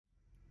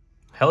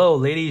Hello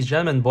ladies,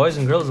 gentlemen, boys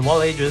and girls of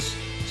all ages.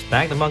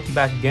 Spank the Monkey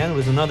back again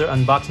with another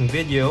unboxing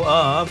video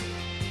of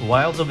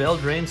Wilds of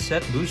ELDRAINE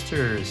set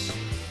boosters.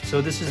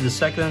 So this is the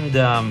second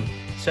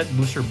set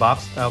booster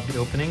box that I'll be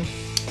opening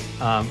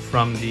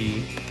from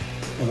the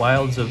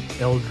Wilds of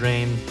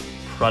ELDRAINE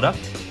product.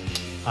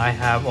 I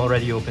have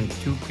already opened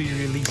 2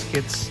 pre-release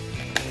kits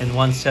and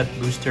 1 set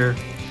booster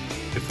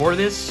before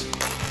this,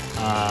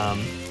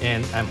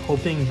 and I'm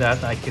hoping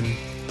that I can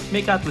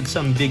make out with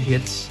some big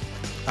hits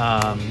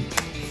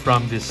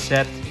from this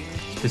set,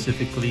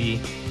 specifically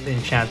the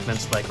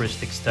enchantments like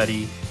Mystic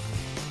Study,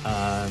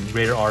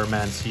 Greater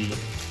Auramancy,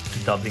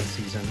 Doubling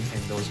Season,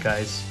 and those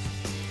guys.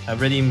 I've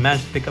already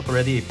managed to pick up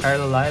a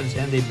Parallel Lives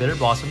and a Bitter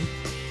Blossom,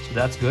 so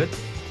that's good.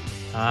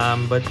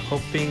 But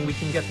hoping we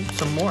can get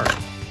some more.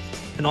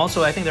 And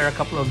also, I think there are a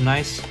couple of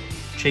nice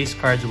chase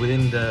cards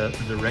within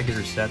the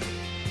regular set.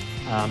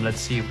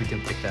 Let's see if we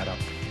can pick that up.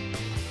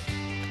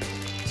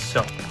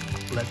 So,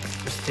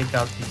 let's just take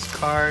out these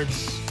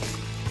cards.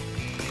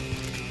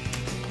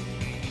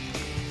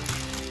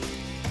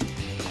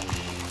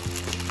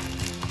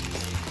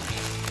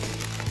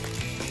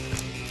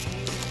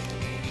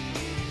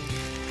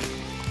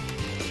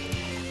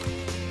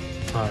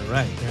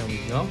 Alright, there we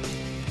go.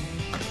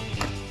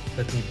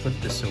 Let me put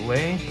this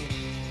away.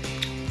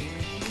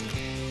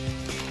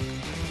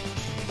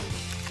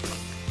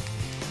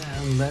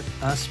 And let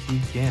us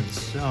begin.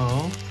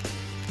 So,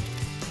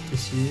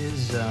 this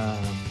is,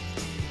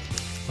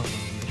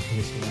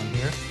 missing on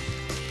here.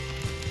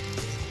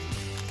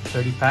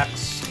 30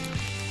 packs,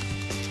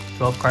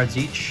 12 cards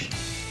each,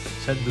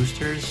 set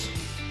boosters,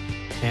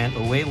 and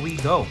away we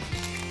go.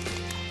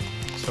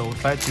 So we'll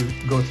try to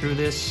go through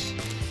this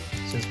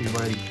since we've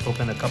already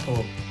opened a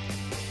couple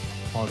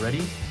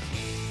already.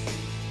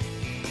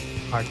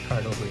 Art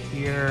card over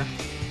here.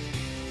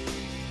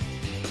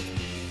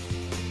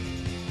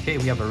 Okay,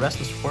 we have a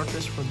Restless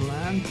Fortress for the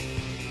land,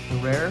 a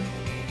rare.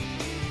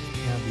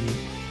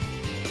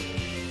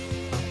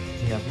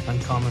 We have the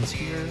uncommons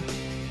here,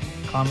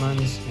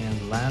 commons,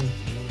 and land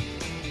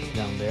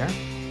down there.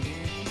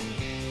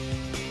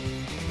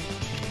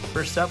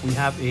 First up, we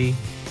have a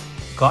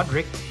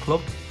Godric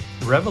Cloaked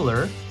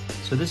Reveler.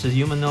 So this is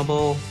Human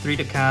Noble, 3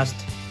 to cast,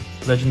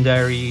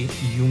 legendary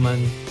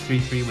human,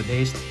 3/3 with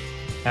haste.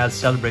 Adds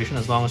celebration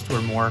as long as 2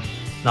 or more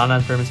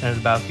non-land permanents enter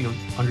the battlefield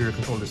under your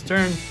control this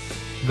turn.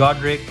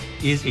 Godric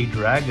is a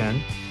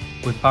dragon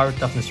with power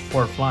toughness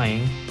 4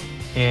 flying,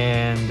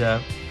 and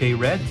pay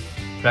red.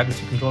 Dragons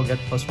you control get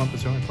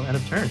 +1/+0 until end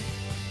of turn.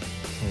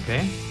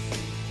 Okay.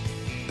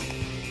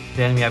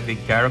 Then we have a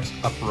Garruk's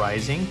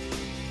Uprising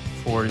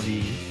for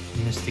the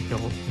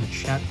mystical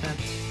enchantment,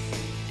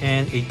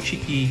 and a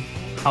cheeky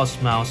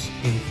House Mouse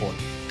in 4.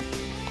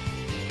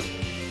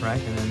 Right,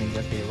 and then we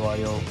get a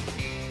royal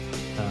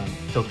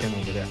token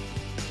over there.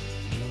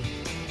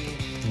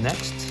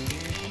 Next,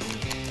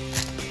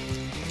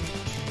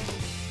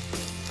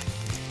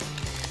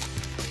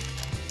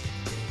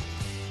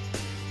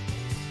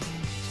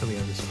 so we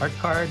have this art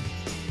card.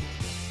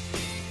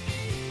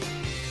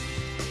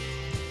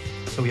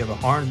 So we have a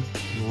Horned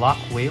Lock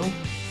Whale.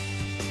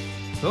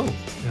 Oh,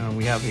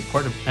 we have a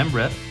Court of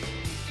Embereth.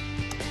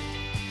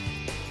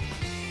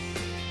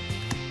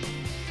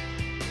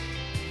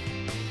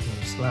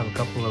 Have a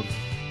couple of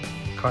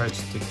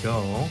cards to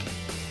go.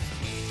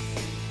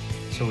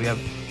 So we have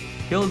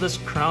Hilda's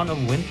Crown of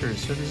Winter.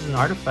 So this is an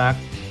artifact,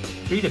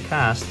 3 to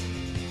cast,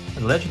 a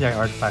legendary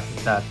artifact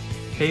at that.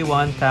 Pay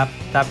 1, tap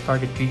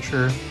target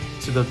creature.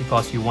 Its ability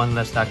costs you 1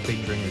 less to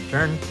activate during your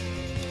turn.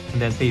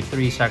 And then pay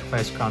 3,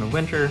 sacrifice Crown of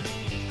Winter.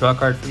 Draw a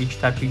card for each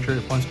tap creature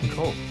opponent's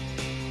control.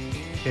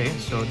 Okay,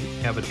 so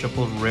we have a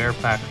triple rare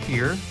pack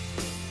here.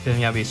 Then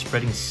we have a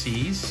Spreading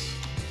Seas,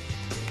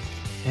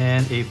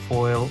 and a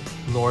foil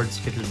Lord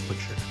Skitter's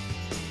Butcher.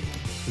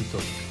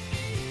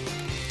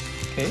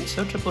 Okay,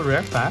 so triple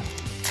rare pack.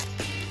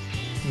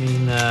 I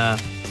mean,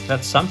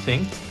 that's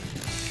something,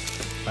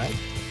 right?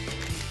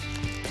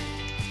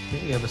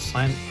 Okay, we have a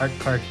signed art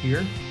card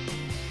here.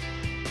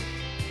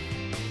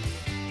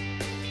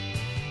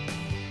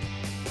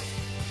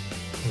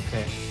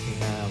 Okay, we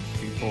have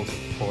 3 bowls of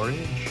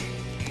forage,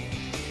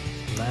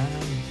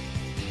 land,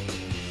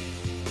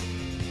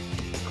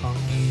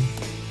 common.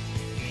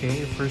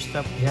 Okay, first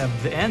up we have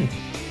The End.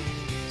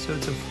 So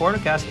it's a 4 to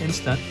cast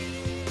instant.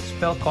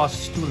 Spell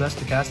costs 2 less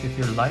to cast if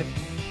your life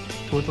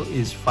total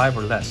is 5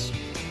 or less.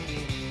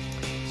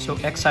 So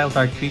exile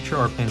target creature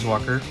or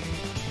planeswalker.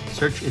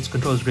 Search its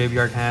controller's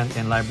graveyard, hand,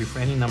 and library for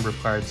any number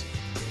of cards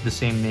the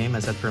same name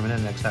as that permanent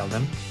and exile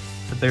them.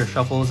 The player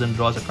shuffles and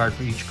draws a card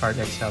for each card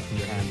exiled from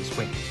your hand this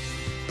way.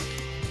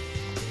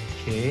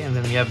 Okay, and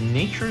then we have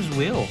Nature's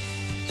Will.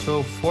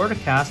 So 4 to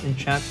cast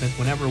enchantment.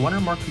 Whenever 1 or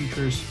more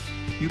creatures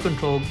you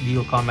control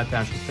deal combat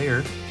damage to the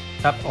player,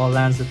 tap all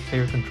lands that the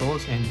player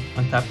controls and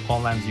untap all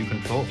lands you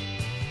control.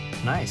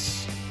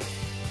 Nice.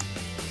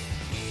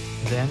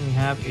 Then we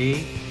have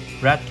a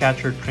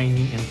Ratcatcher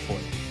Trainee in 4.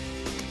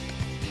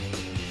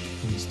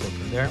 Still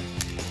over there.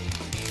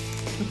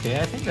 Okay,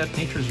 I think that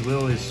Nature's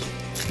Will is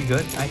pretty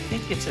good. I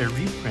think it's a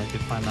reprint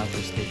if I'm not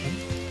mistaken.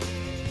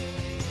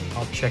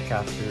 I'll check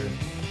after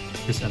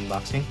this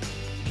unboxing.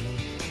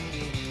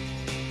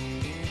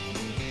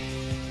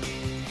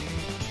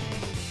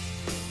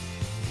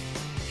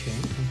 Okay,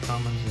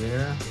 commons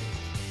there.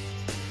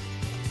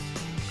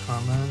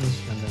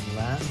 Commons and then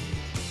land.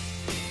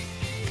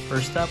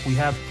 First up, we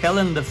have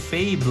Kellen the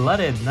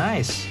Fey-Blooded.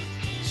 Nice.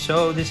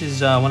 So this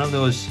is one of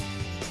those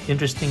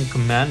interesting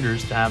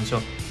commanders to have.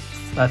 So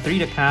 3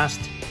 to cast,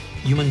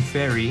 human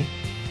fairy,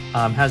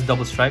 has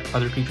double strike.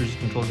 Other creatures you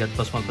control get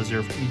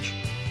 +1/+0 for each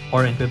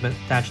aura equipment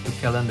attached to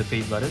Kellen the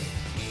Fey-Blooded.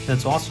 And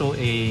it's also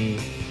a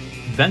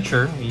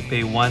venture. You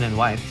pay 1 and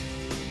white.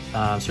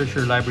 Search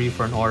your library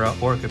for an aura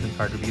or equipment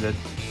card, reveal it,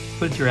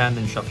 put it to your hand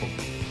and shuffle.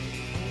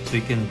 So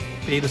you can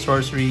pay the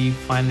sorcery,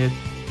 find it,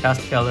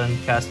 cast Kellen,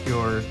 cast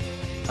your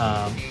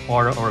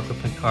aura or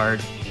equipment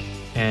card,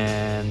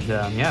 and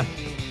yeah,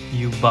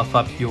 you buff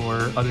up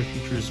your other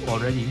creatures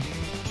already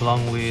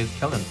along with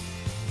Kellen,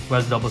 who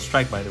has double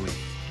strike, by the way.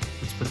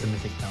 Let's put the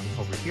mythic down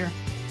over here.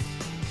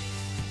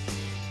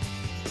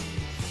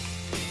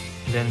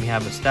 Then we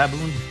have a stab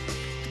wound,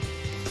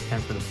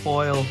 and for the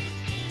foil,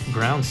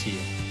 ground seal.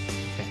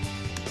 Okay.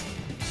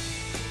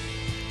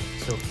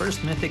 So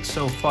first mythic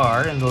so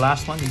far, and the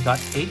last one we got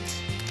 8,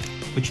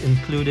 which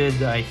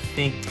included, I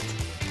think,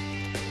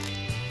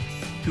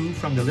 2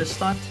 from the list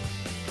slot,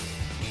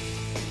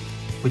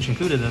 which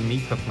included a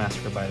Meat Hook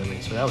Massacre, by the way,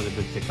 so that was a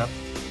good pickup.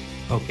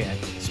 Okay,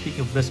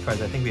 speaking of list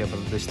cards, I think we have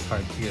a list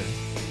card here.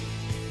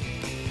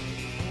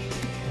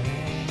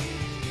 Okay.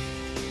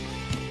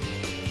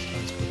 So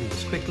let's go through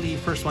this quickly.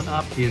 First one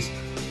up is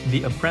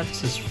The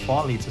Apprentice's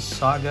Folly. It's a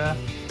saga.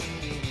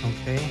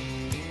 Okay,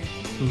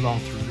 too long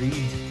to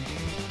read.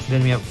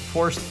 Then we have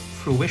Forced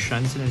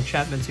Fruition. It's an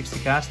enchantment, 60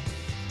 cast.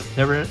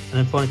 Whenever an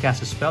opponent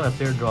casts a spell, a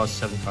player draws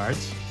 7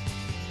 cards.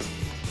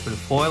 For the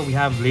foil, we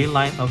have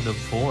Leyline of the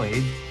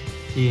Void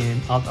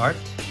in alt art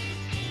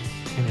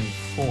and in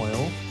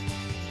foil.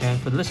 And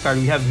for the list card,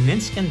 we have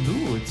Minsk and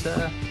Boo. It's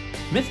a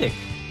mythic.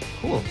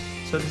 Cool.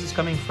 So this is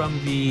coming from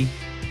the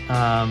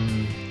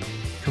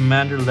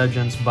Commander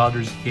Legends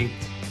Baldur's Gate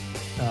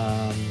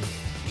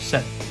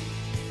set.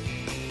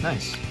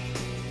 Nice.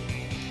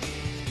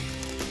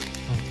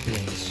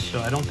 Okay,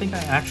 so I don't think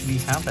I actually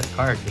have that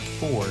card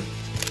before.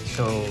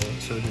 So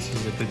this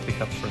is a good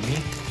pickup for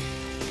me.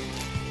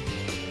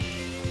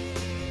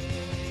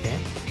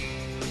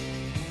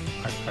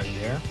 Card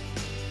there.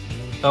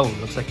 Oh,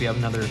 looks like we have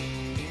another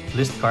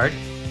list card.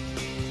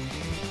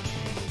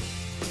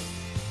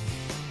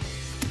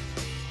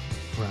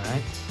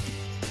 Right.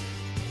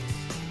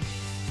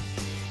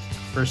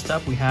 First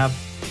up, we have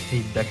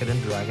a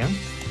Decadent Dragon,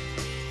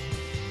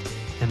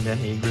 and then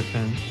a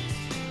Griffin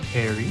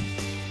Fairy.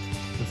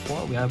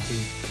 Before we have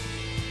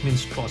a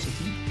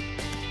Minstrosity,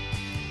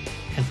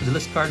 and for the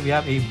list card, we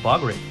have a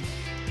Bograte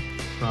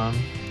from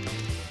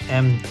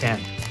M10.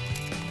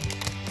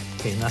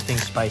 Okay, nothing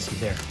spicy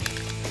there.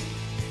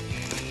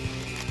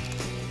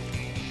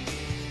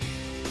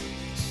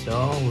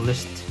 So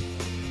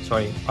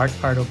art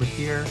card over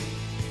here.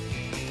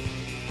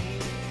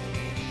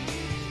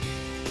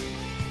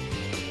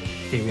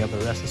 Okay, we have a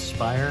Restless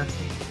Spire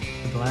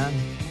with land.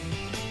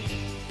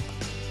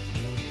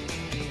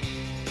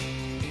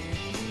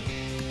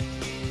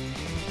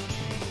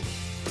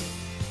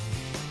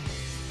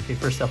 Okay,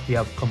 first up we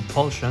have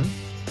Compulsion.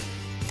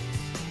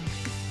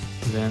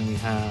 Then we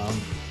have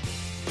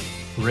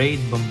Raid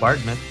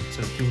Bombardment,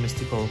 so 2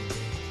 mystical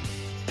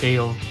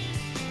tale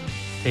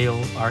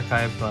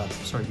archive,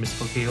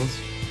 mystical tales,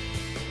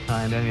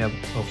 and then we have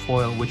a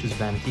foil, Witch's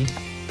Vanity.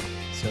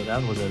 So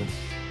that was a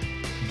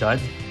dud.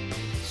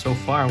 So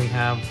far we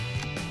have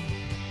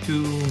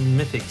 2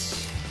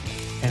 mythics,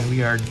 and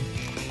we are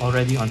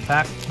already on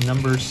pack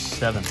number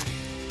 7.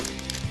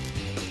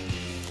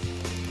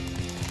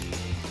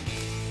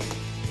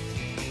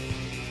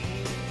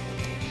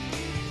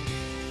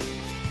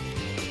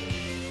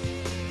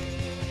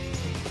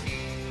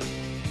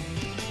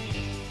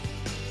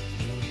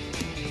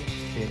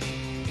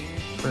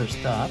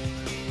 First up,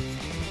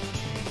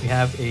 we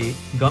have a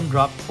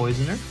Gumdrop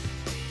Poisoner.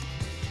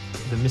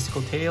 The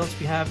Mystical Tales,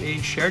 we have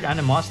a Shared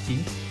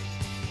Animosity.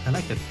 I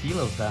like the feel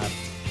of that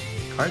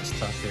card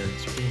stock there,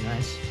 it's pretty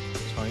nice.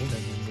 Sorry,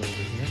 that didn't go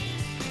over here.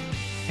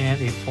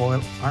 And a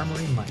foil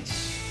Armory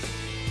Mice.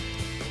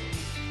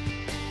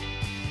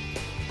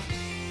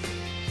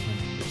 So let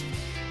me just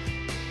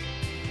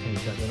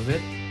change that a little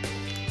bit.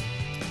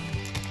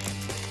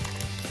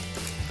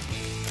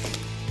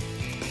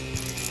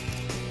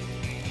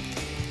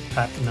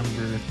 Pack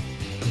number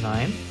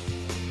 9.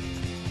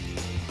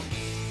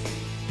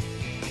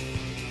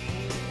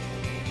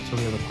 So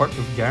we have a Court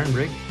of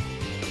Garenbrig.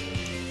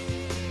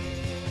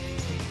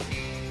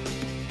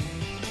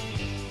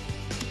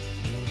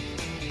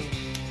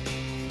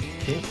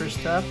 Okay,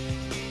 first up,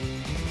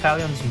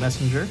 Talion's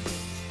Messenger.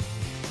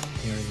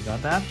 We already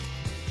got that.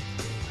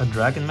 A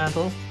Dragon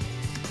Mantle.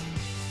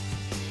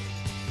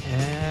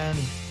 And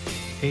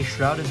a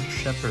Shrouded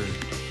Shepherd.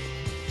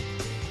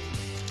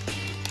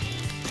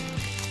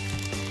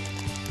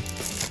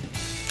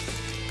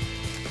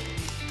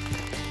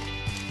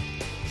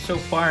 so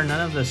far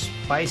none of the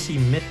spicy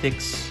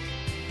mythics,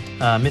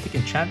 mythic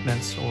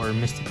enchantments or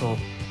mystical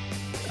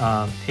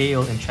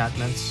tail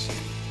enchantments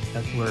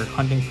that we're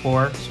hunting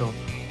for. So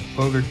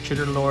Ogre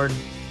Chitterlord.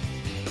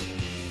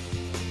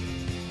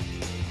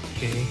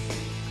 Okay,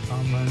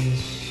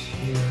 commons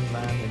here,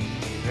 land, and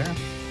there.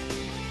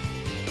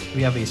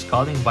 We have a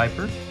Scalding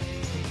Viper.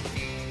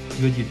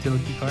 Good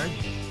utility card.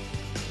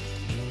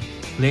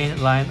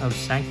 Line of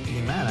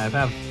Sanctity. Man, I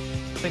have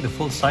like the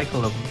full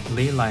cycle of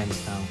ley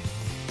lines now.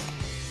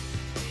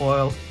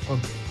 Foil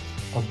of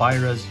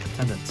Obira's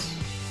Attendants.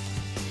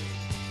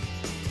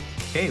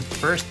 Okay,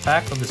 first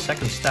pack of the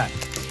second stack.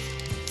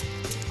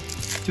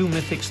 2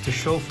 mythics to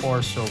show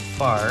for so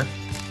far.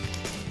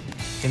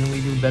 Can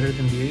we do better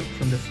than the 8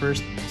 from the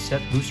first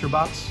set booster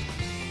box?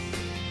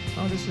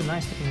 Oh, this is a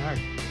nice looking art.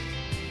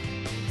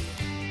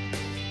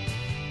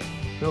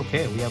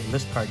 Okay, we have a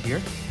list card here.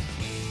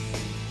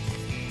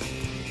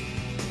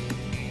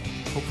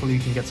 Hopefully we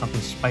can get something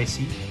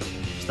spicy,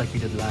 just like we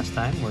did last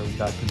time where we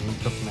got the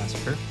Mythic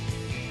Massacre.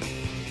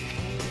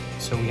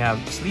 So we have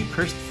Sleep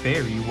Cursed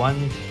Fairy,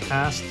 1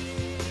 cast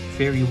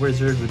Fairy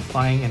Wizard with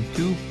flying, and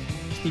 2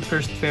 Sleep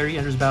Cursed Fairy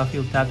enters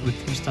battlefield tapped with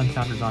 3 stun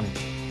counters on it.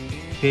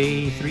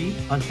 Pay 3,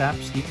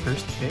 untap Sleep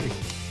Cursed Fairy.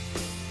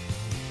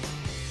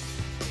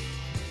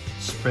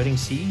 Spreading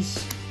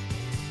Seas,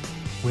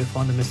 Whiff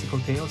on the Mystical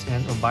Tales,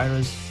 and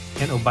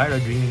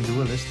Obira Dreaming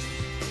Duelist.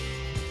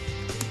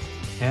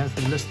 And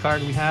for the list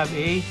card, we have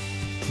a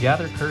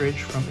Gather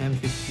Courage from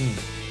M15.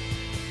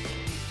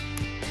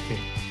 Okay,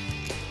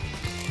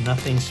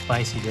 nothing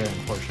spicy there,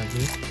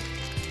 unfortunately.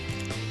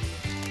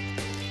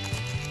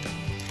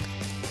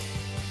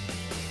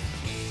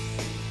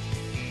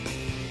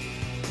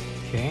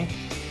 Okay.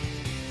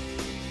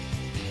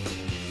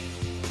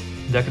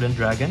 Decadent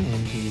Dragon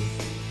in the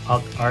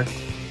Alt Art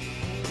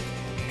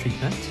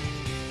treatment.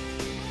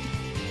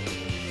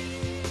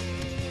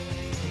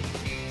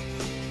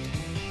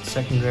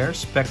 Second rare,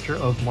 Spectre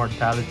of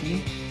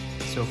Mortality.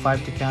 So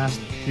 5 to cast,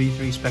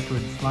 3/3 Spectre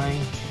with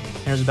flying.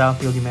 Enters the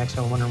battlefield, you may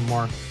exile 1 or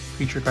more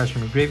creature cards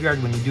from your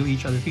graveyard. When you do,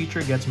 each other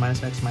feature gets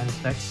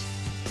 -X,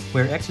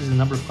 where X is the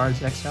number of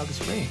cards exiled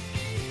display.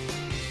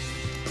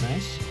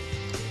 Nice.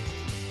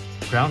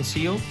 Ground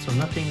Seal, so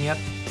nothing yet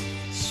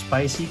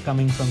spicy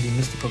coming from the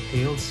Mystical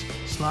Tales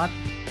slot.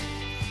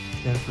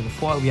 Then for the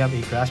foil, we have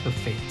a Grasp of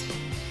Fate.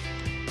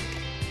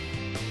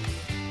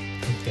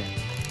 Okay.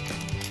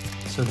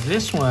 So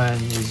this one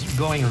is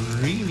going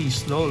really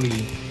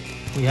slowly.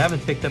 We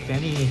haven't picked up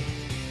any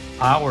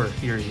power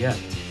here yet,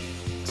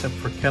 except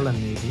for Kellen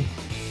maybe.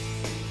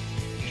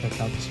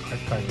 Check out this art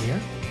card here.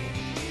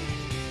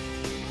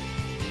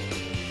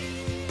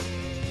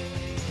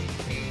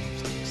 Okay,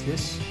 let's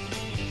this.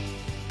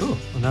 Ooh,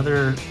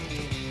 another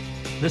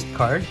list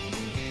card.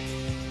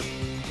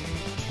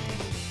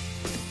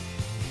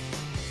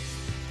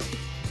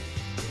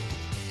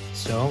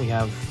 So we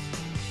have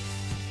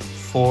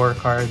 4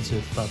 cards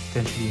of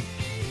potentially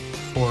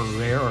 4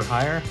 rare or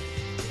higher.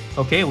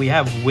 Okay, we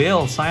have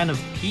Will, Sign of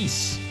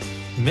Peace,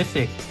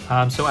 Mythic.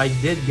 So I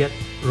did get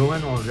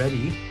Ruin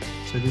already,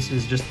 so this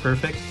is just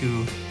perfect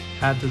to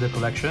add to the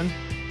collection.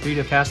 3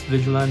 to cast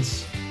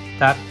Vigilance,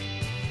 tap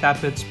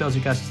it, spells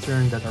you cast this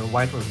turn that are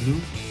white or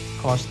blue,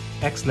 cost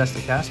X less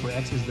to cast, where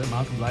X is the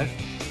amount of life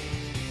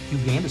you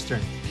gain this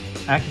turn.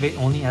 Activate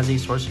only as a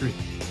sorcery.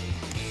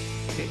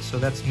 Okay, so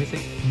that's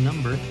Mythic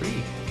number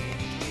 3.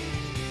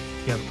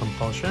 We have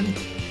Compulsion.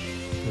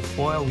 For the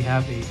foil, we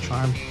have a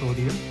Charmed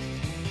Clothier.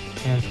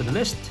 And for the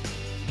list,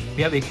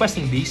 we have a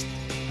Questing Beast.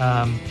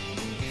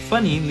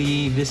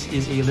 Funnily, this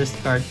is a list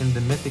card in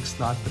the Mythic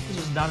slot, but this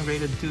was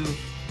downgraded to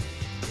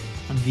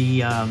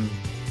the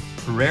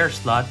rare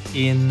slot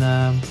in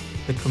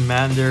the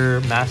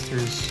Commander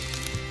Masters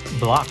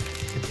block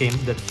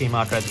that came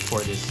out right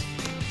before this.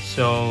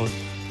 So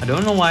I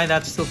don't know why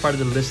that's still part of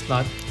the list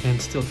slot and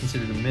still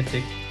considered a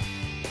Mythic,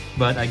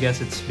 but I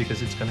guess it's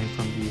because it's coming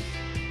from the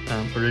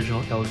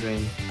original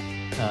ELDRAINE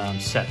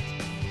set.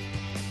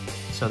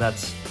 So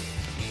that's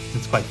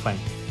quite fun.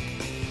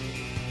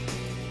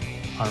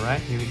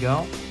 Alright, here we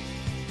go.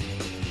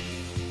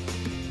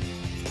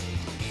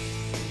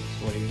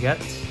 So what do you get?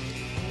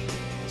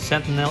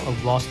 Sentinel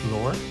of Lost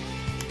Lore,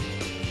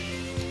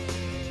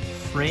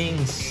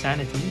 Fraying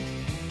Sanity,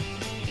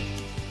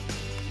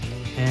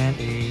 and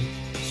a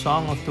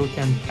Song of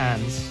Totem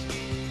Pans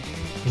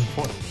in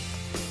 4.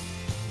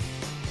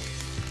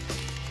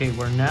 Okay,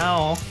 we're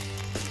now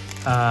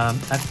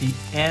at the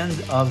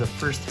end of the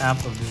first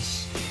half of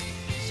this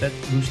set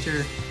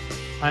booster.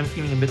 I'm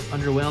feeling a bit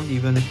underwhelmed,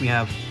 even if we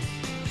have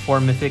 4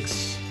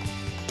 mythics.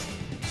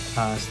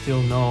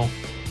 Still no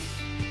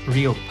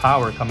real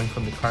power coming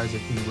from the cards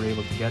that we were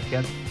able to get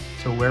yet.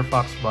 So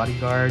Werefox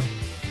Bodyguard.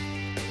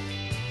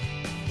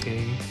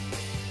 Okay.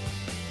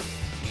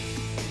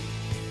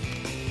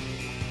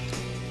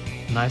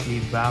 Knightly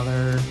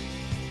Valor.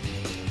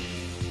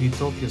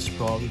 Utopia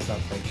Sprawl. We've got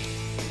like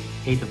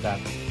 8 of that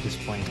at this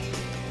point.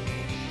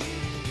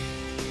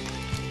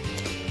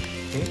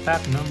 Okay,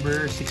 pack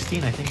number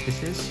 16, I think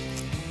this is.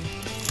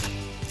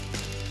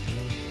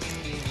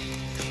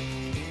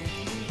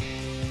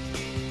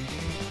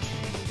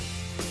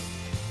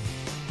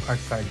 art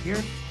card here.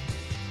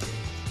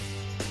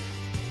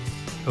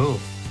 Oh,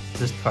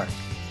 this card.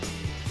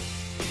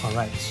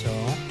 Alright, so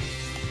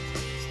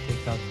let's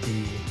take out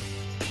the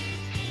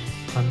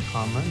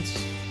uncommons.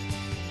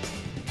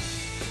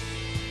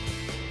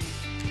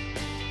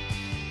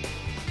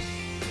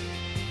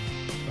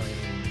 Sorry,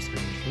 let me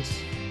misarrange this.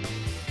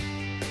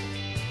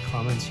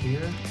 Commons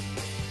here,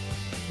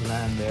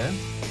 land there.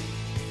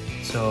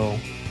 So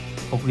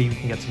hopefully we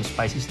can get some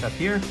spicy stuff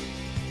here.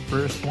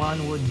 First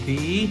one would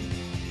be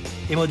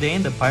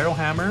ELDRAINE, the Pyro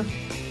Hammer.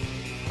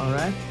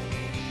 Alright.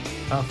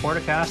 For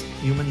the cast,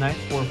 Human Knight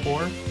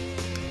 4/4.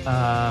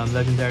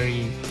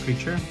 Legendary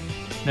creature.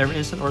 Never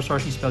instant or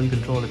sorcery spell you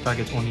control, the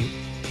target's only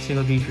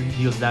single creature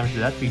deals damage to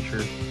that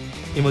creature.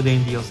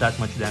 ELDRAINE deals that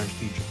much damage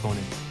to each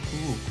opponent.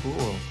 Ooh,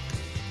 cool.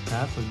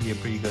 That would be a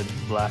pretty good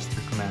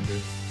blaster commander.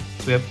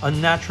 So we have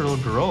Unnatural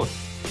Growth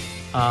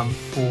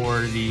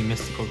for the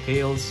Mystical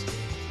Tales.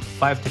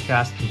 5 to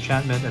cast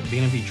enchantment at the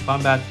beginning of each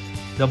combat.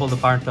 Double the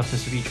power and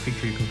toughness of each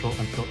creature you control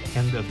until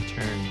end of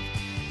turn.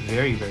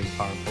 Very, very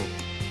powerful.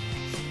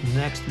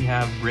 Next we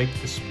have Break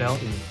the Spell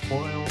in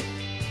foil.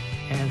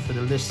 And for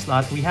the list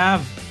slot we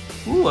have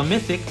a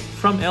Mythic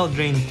from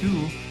ELDRAINE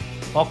 2,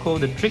 Oko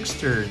the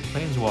Trickster,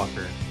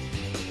 Planeswalker.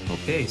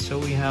 Okay, so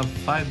we have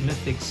 5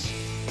 Mythics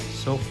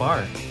so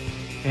far.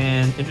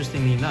 And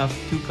interestingly enough,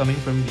 2 coming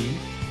from the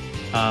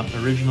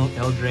original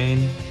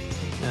ELDRAINE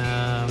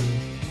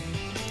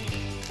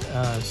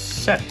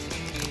set.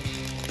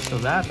 So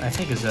that I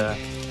think is a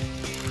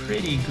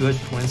pretty good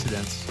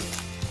coincidence.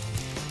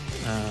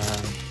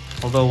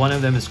 Although one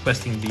of them is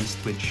Questing Beast,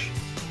 which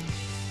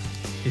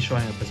is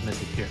showing up as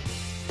Mythic here.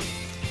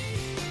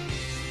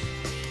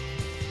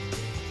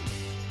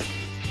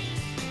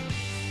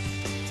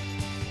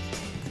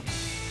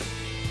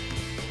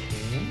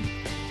 Okay.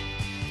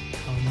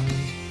 Common,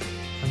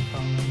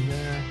 uncommon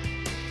there.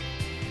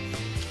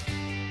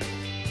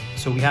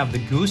 So we have the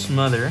Goose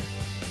Mother.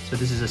 So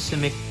this is a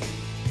Simic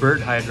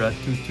Bird Hydra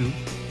 2/2.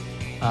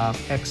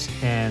 X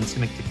and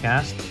Simic to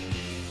cast.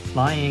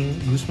 Flying,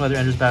 Goose Mother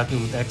enters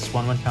battlefield with X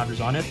 1/1 counters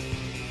on it.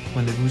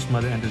 When the Goose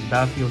Mother enters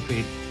battlefield,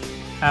 create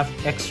half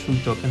X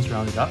food tokens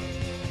rounded up.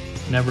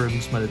 Whenever a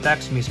Goose Mother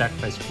attacks, you may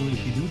sacrifice food.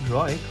 If you do,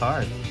 draw a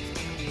card.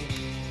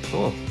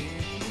 Cool.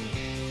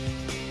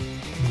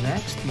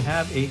 Next, we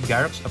have a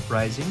Garruk's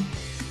Uprising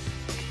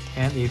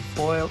and a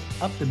foil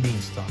Up the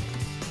Beanstalk.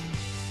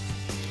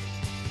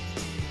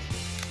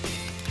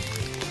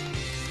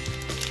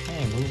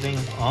 Okay, moving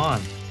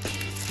on.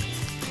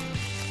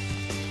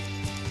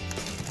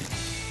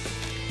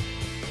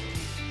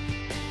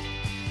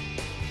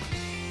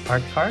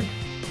 Art card.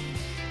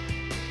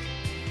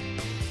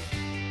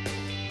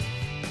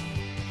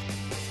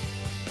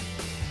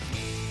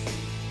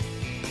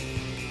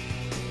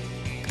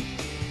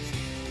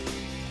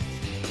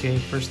 Okay,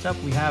 first up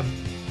we have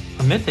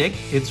a Mythic.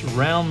 It's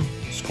Realm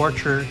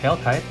Scorcher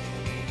Hellkite.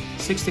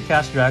 6 to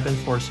cast Dragon,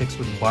 4/6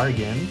 with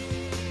Bargain.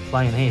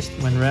 Fly and Haste.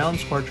 When Realm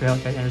Scorcher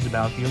Hellkite enters the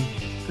battlefield,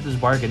 put this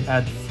Bargain,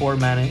 add 4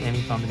 mana in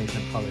any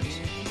combination of colors.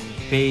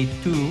 Pay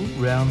 2,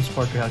 Realm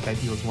Scorcher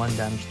Hellkite deals 1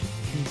 damage to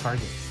any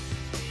target.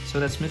 So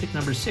that's Mythic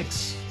number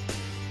 6.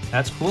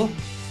 That's cool.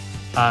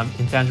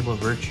 Intangible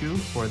Virtue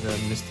for the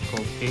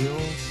Mystical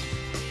Tales.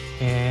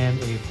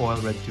 And a foil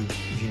red 2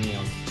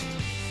 Genealogist.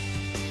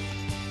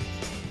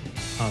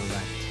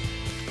 Alright.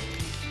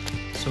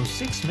 So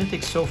 6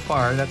 Mythics so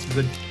far. That's a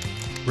good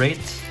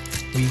rate.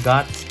 We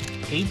got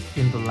 8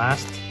 in the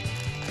last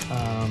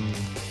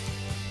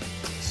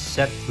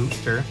set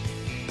booster.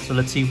 So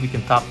let's see if we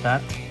can top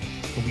that.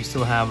 We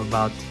still have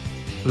about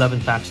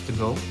 11 packs to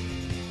go.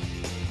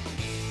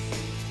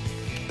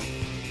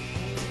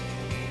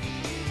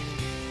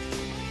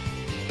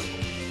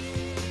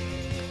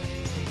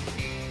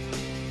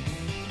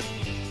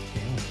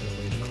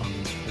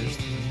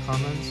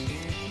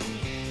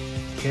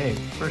 Okay,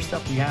 first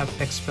up we have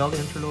Expel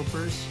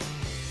Interlopers.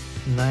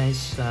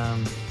 Nice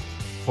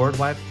board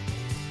wipe.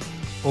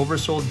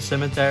 Oversold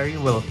Cemetery.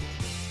 Well,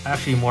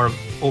 actually more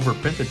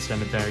overprinted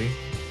Cemetery.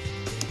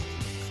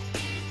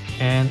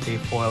 And a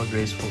foil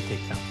Graceful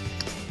Takedown.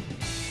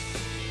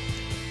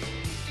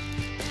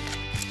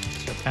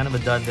 So kind of a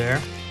dud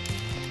there.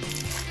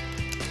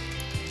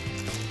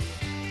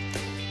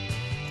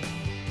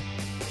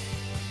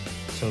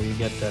 So you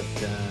get that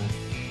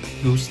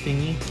goose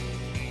thingy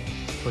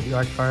for the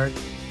art card.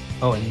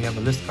 Oh, and we have a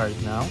list card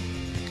now.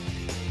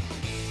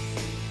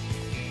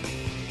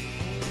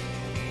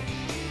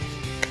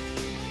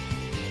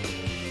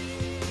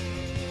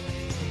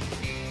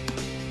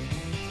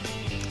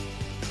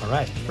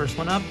 Alright, first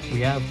one up,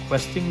 we have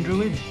Questing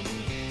Druid.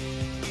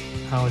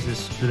 How is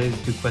this related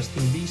to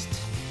Questing Beast?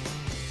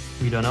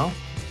 We don't know.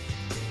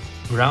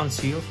 Ground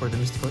Seal for the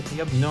Mystical. We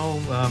have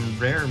no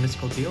rare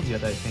Mystical Tales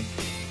yet, I think,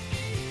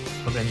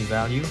 of any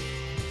value.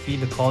 Feed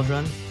the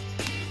Cauldron.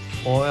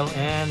 Foil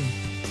and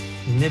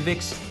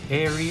Nivix,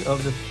 Airy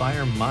of the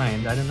Fire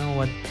Mind. I don't know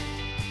what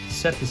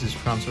set this is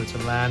from, so it's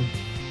a land.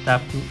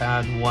 Tap to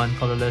add 1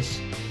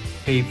 colorless.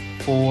 Pay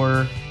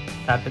 4.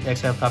 Tap it,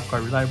 exile top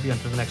card library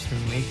until the next turn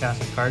you may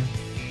cast a card.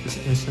 This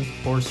is instant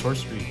or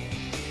sorcery.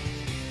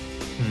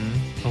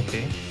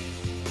 Okay.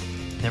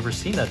 Never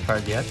seen that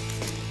card yet.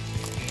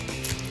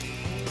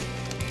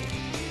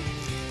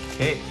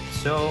 Okay,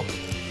 so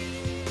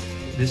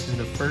this is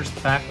the first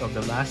pack of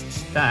the last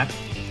stack.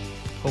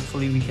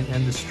 Hopefully we can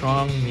end this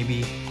strong.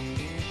 Maybe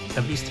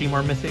at least 3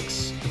 more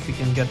mythics if we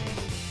can get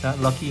that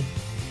lucky.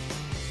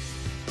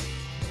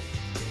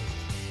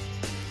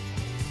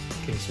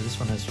 Okay, so this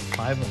one has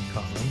 5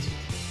 uncommons.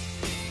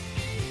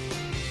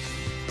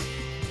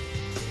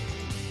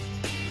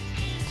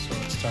 So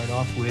let's start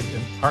off with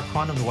an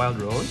Archon of the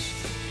Wild Rose.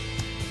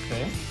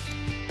 Okay.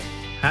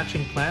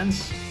 Hatching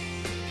Plans.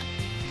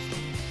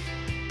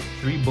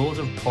 3 bowls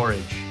of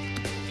porridge.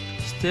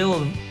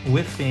 Still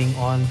whiffing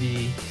on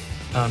the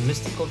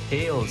Mystical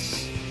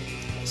Tales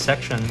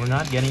section. We're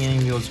not getting any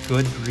of those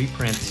good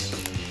reprints,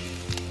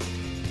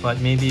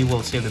 but maybe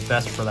we'll save the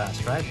best for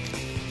last, right?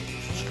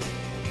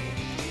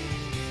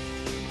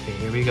 Okay,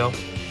 here we go.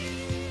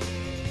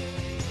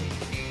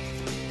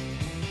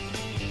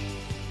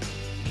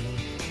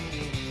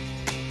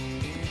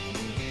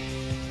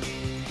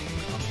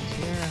 Comes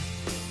here,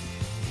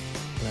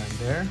 land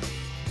there.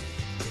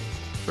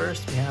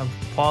 First, we have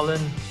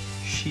Pollen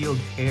Shield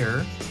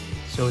Hair.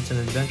 So it's an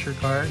adventure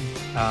card.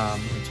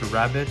 It's a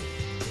rabbit.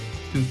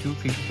 2/2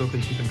 creature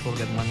tokens you control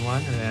get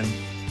 1/1, and then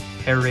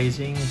Hair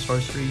Raising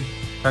sorcery.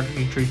 Target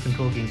creature you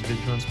control gains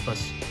vigilance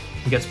plus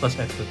gets plus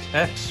X with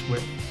X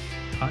where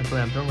until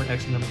end turn where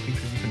X the number of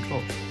creatures you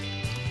control.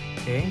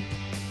 Okay,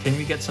 can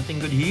we get something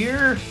good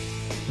here?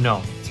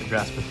 No, it's a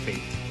Grasp of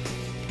Fate.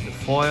 The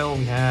foil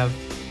we have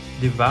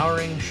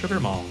Devouring Sugar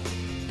Mall.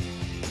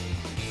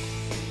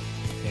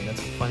 Okay,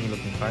 that's a funny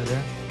looking card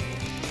there.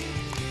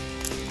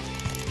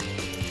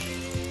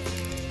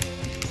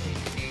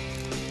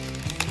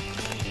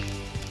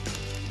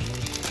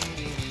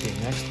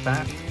 Next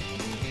pack.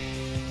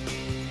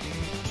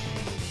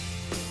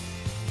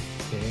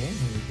 Okay,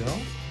 here we go.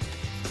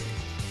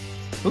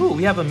 Ooh,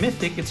 we have a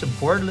mythic. It's a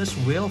borderless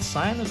whale,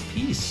 Sign of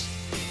Peace.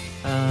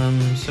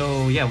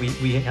 So yeah,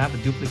 we have a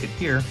duplicate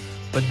here,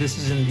 but this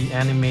is in the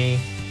anime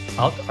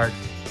alt art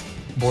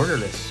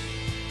borderless.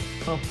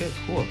 Okay,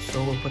 cool.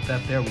 So we'll put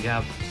that there. We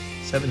have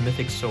 7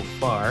 mythics so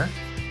far.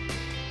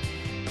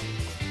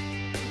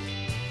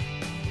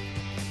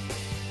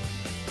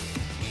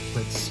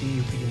 Let's see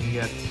if we can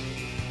get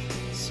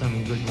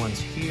some good ones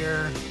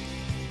here.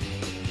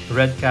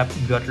 Red-capped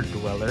Gutter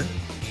Dweller.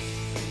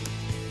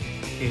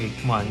 Okay,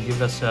 come on,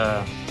 give us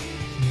a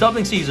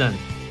Doubling Season.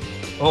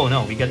 Oh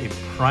no, we get a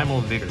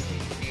Primal Vigor,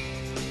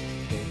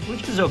 okay,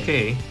 which is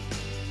okay.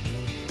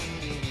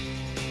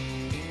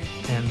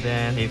 And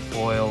then a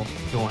foil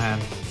Johan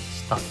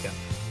Stopgap.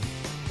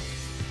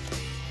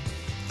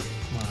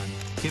 Come on,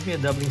 give me a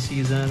Doubling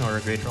Season or a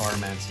Greater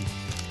Aromancy.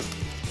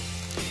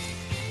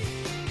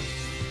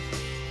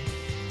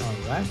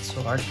 Alright,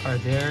 so art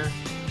card there.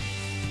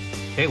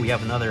 Okay, we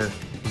have another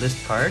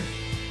list card.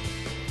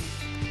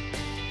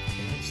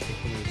 Okay, let's take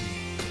away the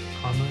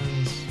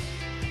commons.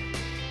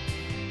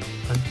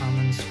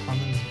 Uncommons,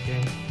 commons,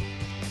 okay.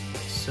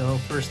 So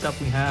first up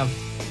we have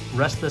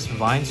Restless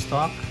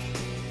Vinestalk.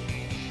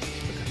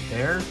 Look at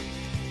there.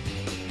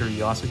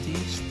 Curiosity,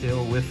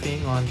 still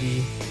whiffing on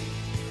the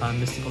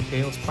Mystical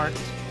Tales part.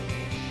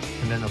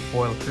 And then a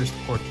foil Cursed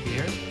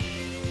Courtier.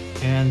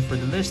 And for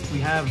the list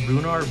we have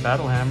Brunar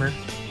Battlehammer.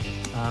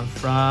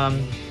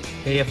 From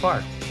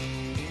AFR.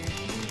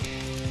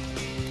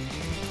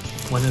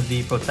 One of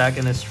the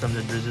protagonists from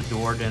the Drizzt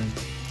Do'Urden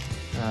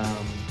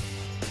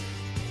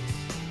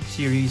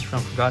series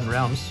from Forgotten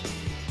Realms.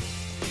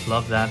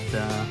 Love that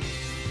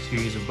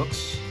series of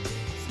books.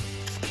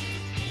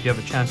 If you have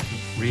a chance to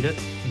read it,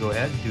 go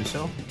ahead, do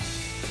so.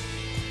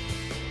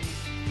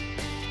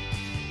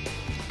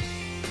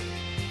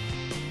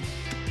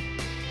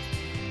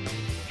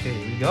 Okay,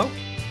 here we go.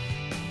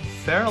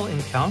 Feral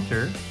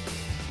Encounter.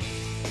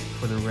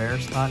 For the rare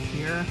slot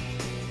here,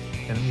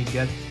 can we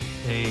get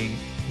a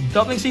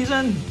Doubling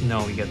Season?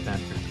 No, we get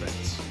Panther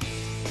Threats.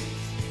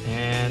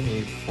 And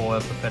a foil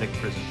Prophetic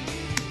Prism.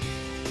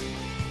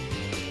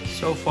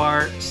 So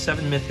far,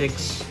 7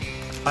 mythics,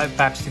 5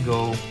 packs to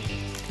go.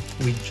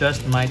 We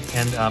just might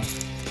end up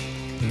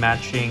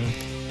matching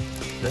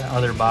the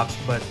other box,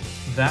 but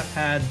that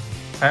had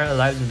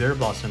Paralyzed and Bitter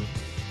Blossom.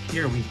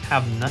 Here we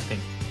have nothing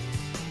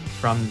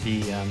from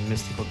the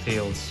Mystical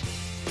Tales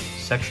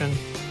section.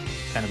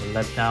 Kind of a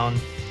letdown.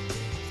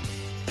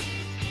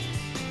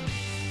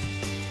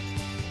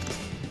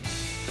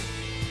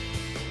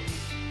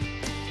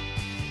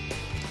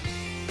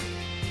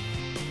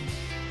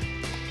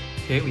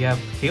 Okay, we have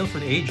Hail for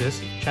the Ages,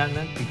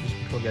 enchantment, creatures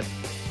control get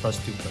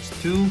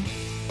 +2/+2.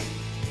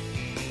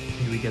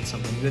 Do we get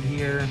something good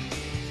here?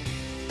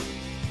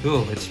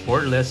 Ooh, it's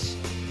borderless.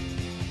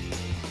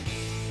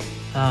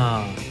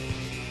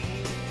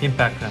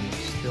 Impact Remnant,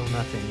 still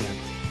nothing yet.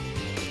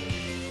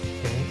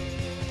 Okay.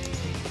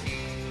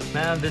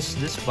 Man,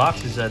 this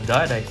box is a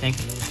dud, I think.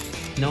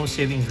 No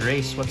saving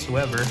grace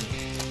whatsoever.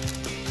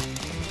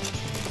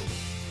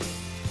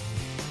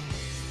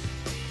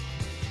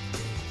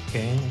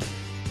 Okay.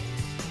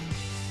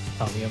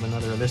 Oh, we have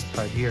another list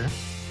card here.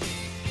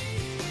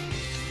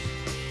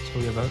 So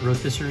we have a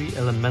Rotisserie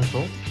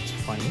Elemental. It's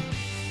funny.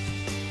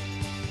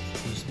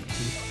 Just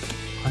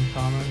keep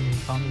uncommon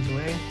and commons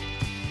away.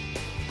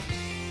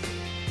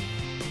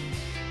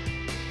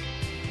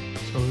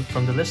 So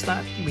from the list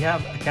that we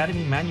have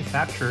Academy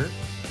Manufacturer.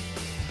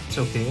 It's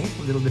okay,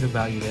 a little bit of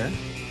value there.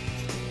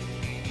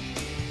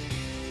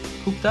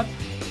 Hooked Up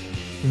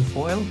in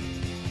foil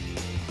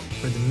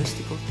for the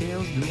Mystical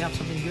Tales. Do we have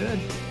something good?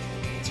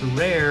 It's a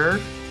rare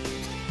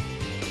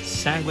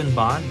Sanguine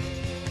Bond.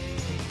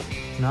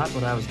 Not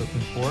what I was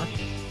looking for.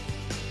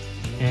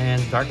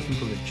 And Dark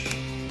Tutelage.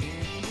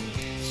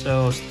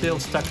 So still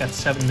stuck at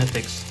 7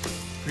 mythics.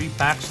 3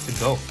 packs to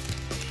go.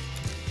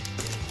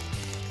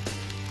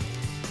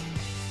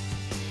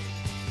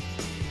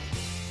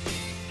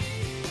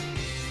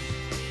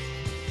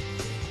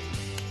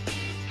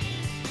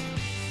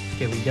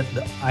 Okay, we get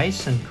the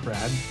Ice and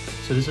Crab.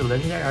 So this is a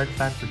legendary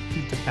artifact for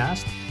 2 to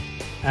cast.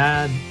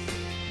 Add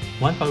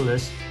 1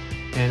 colorless,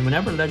 and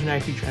whenever a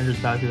legendary creature enters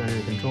battlefield under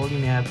your control, you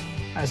may have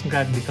Ice and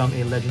Crab become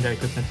a legendary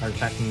equipment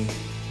artifact named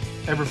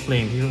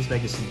Everflame, Hero's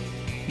Legacy.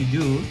 If you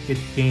do, it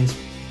gains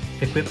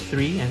Equip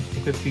 3, and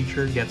Equip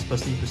creature gets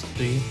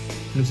 +3/+3,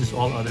 loses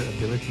all other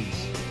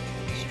abilities.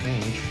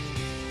 Strange.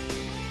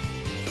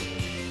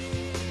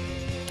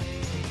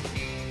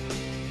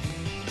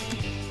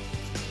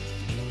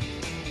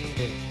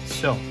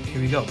 So, here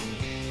we go.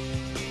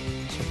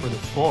 So for the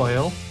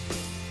foil,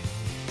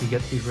 we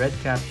get the Red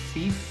Cap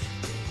Thief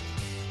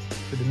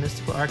for the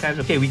Mystical Archives.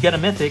 Okay, we get a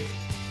Mythic.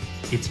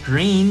 It's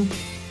green.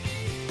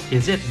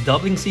 Is it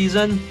doubling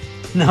season?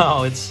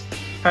 No, it's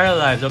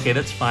Paralyzed. Okay,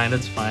 that's fine,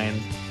 that's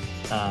fine.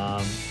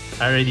 I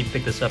already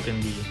picked this up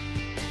in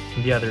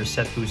the other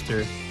set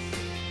booster.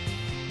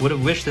 Would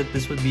have wished that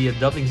this would be a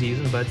doubling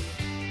season, but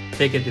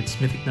take it, it's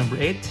Mythic number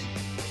 8.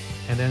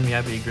 And then we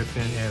have a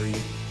Griffin Airy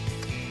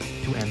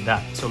to end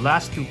that. So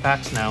last 2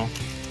 packs now.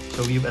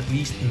 So we've at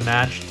least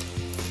matched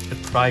the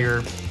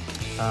prior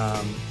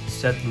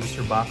set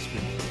booster box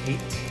with 8.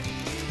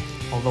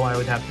 Although I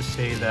would have to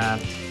say that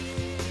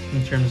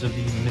in terms of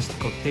the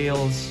Mystical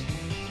Tales,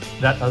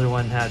 that other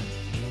one had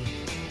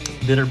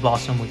Bitter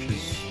Blossom, which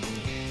is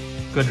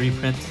good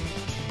reprint.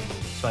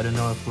 So I don't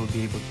know if we'll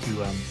be able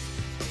to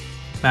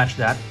match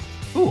that.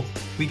 Ooh,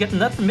 we get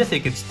another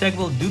Mythic. It's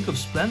Tegwell, Duke of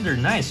Splendor.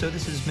 Nice. So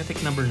this is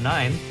Mythic number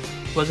 9.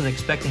 Wasn't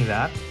expecting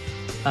that.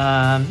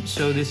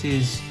 So this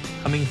is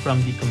coming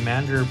from the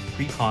Commander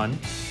Precon.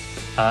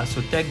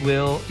 So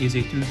Tegwell is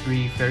a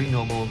 2/3 Fairy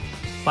Noble,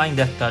 Flying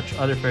Death Touch.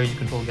 Other fairies you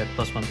control get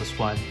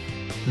 +1/+1.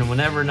 And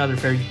whenever another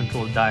fairy you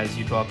control dies,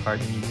 you draw a card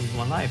and you lose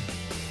 1 life.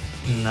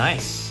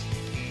 Nice.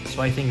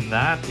 So I think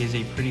that is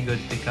a pretty good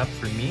pickup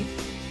for me.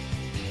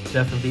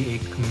 Definitely a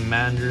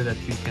commander that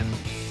we can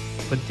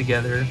put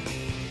together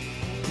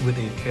with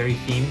a fairy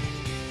theme.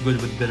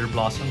 Good with Bitter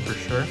Blossom for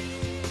sure.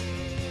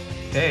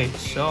 Okay,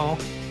 so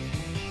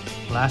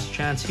last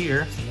chance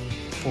here.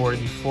 For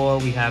the foil,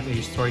 we have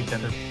a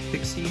Storyteller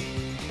Pixie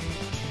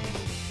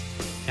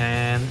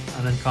and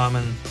an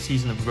uncommon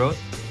Season of Growth,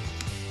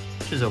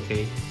 which is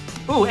okay.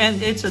 Oh,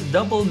 and it's a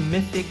double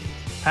mythic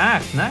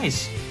pack.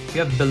 Nice. We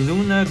have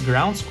Belluna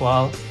Ground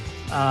Squall.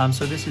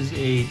 So this is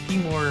a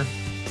Timor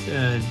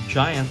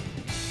giant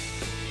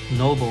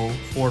noble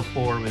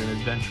 4/4 with an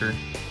adventure.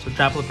 So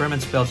trample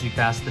permanent spells you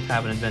cast that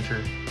have an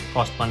adventure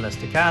cost 1 less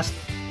to cast.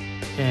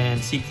 And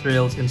Seek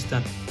Thrills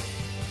instant.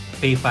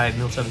 Pay 5,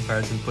 mill 7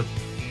 cards, and put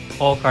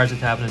all cards that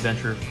have an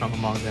adventure from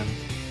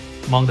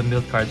among the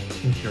milled cards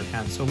into your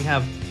hand. So we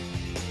have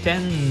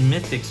 10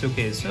 mythics.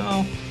 Okay,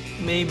 so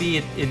maybe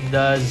it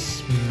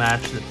does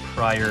match the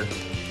prior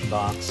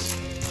box.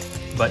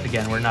 But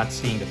again, we're not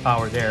seeing the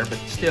power there, but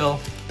still,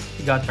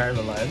 we got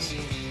Parallel Lives.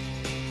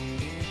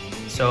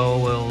 So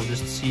we'll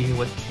just see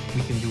what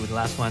we can do with the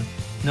last one.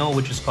 No,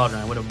 which is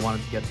Cauldron. I would have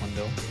wanted to get one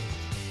though.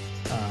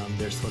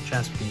 There's still a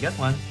chance we can get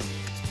one.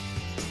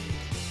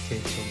 Okay,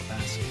 so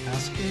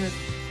basket.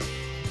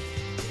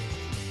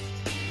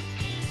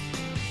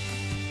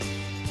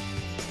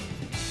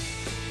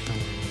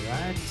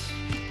 Alright.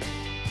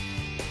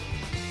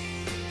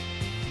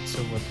 So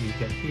what we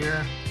get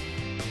here,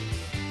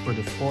 for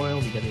the foil,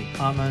 we get a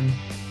common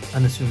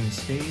Unassuming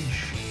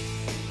Stage.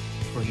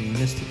 For the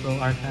Mystical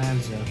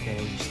Archives, okay,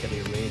 we just get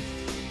a Raid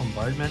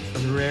Bombardment. For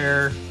the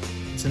rare,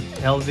 it's an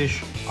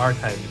Elvish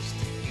Archivist.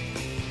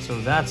 So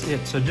that's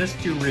it. So just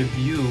to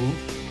review,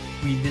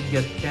 we did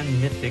get 10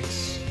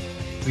 Mythics.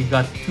 We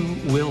got 2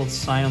 WILDS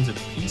Scions of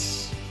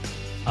Peace.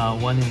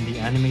 One in the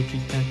anime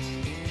treatment,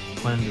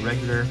 one in the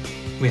regular.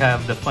 We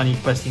have the funny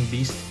Questing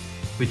Beast,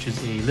 which is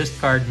a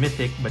list card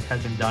Mythic but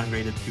has been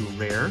downgraded to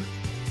rare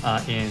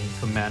in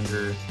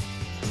Commander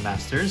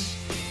Masters.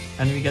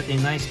 And we got a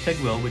nice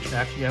Tegwell, which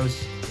actually I was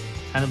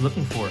kind of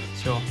looking for.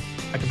 So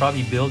I could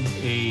probably build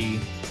a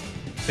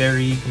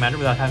fairy commander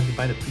without having to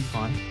buy the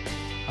precon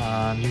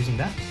using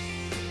that.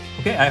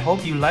 Okay, I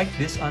hope you liked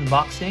this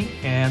unboxing,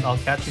 and I'll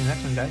catch you in the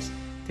next one, guys.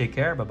 Take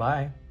care,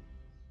 bye-bye.